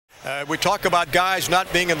We talk about guys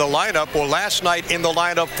not being in the lineup. Well, last night in the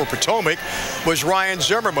lineup for Potomac was Ryan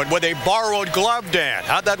Zimmerman with a borrowed glove, Dan.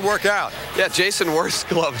 How'd that work out? Yeah, Jason Worth's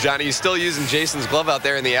glove, Johnny. He's still using Jason's glove out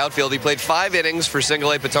there in the outfield. He played 5 innings for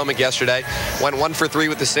single A Potomac yesterday. Went 1 for 3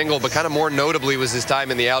 with the single, but kind of more notably was his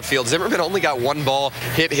time in the outfield. Zimmerman only got 1 ball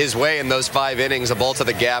hit his way in those 5 innings, a ball to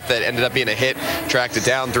the gap that ended up being a hit. Tracked it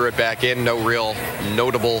down, threw it back in. No real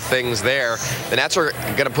notable things there. The Nats are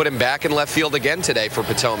going to put him back in left field again today for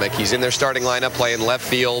Potomac. He's in their starting lineup playing left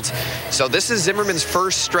field. So this is Zimmerman's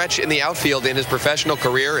first stretch in the outfield in his professional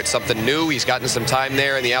career. It's something new. He's gotten some time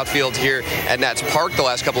there in the outfield here at Nats Park the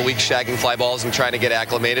last couple of weeks, shagging fly balls and trying to get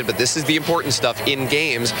acclimated. But this is the important stuff in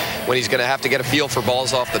games when he's going to have to get a feel for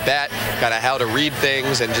balls off the bat, kind of how to read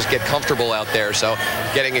things and just get comfortable out there. So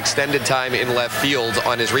getting extended time in left field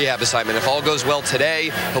on his rehab assignment. If all goes well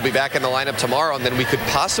today, he'll be back in the lineup tomorrow, and then we could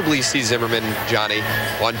possibly see Zimmerman, Johnny,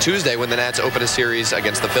 on Tuesday when the Nats open a series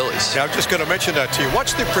against the Phillies. Yeah, I'm just going to mention that to you.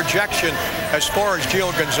 What's the projection as far as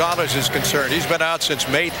Gio Gonzalez is concerned? He's been out since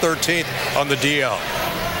May 13th on the DL.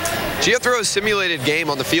 Gio threw a simulated game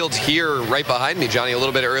on the field here right behind me, Johnny, a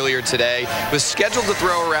little bit earlier today. Was scheduled to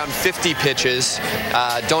throw around 50 pitches.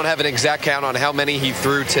 Don't have an exact count on how many he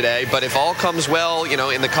threw today, but if all comes well, you know,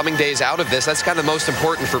 in the coming days out of this, that's kind of most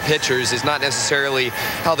important for pitchers, is not necessarily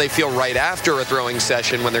how they feel right after a throwing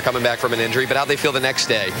session when they're coming back from an injury, but how they feel the next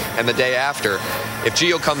day and the day after. If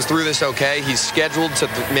Gio comes through this okay, he's scheduled to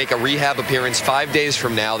make a rehab appearance 5 days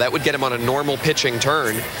from now. That would get him on a normal pitching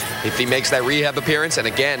turn. If he makes that rehab appearance and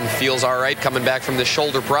again feels all right coming back from this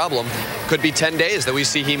shoulder problem, could be 10 days that we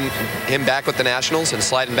see him back with the Nationals and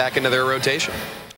sliding back into their rotation.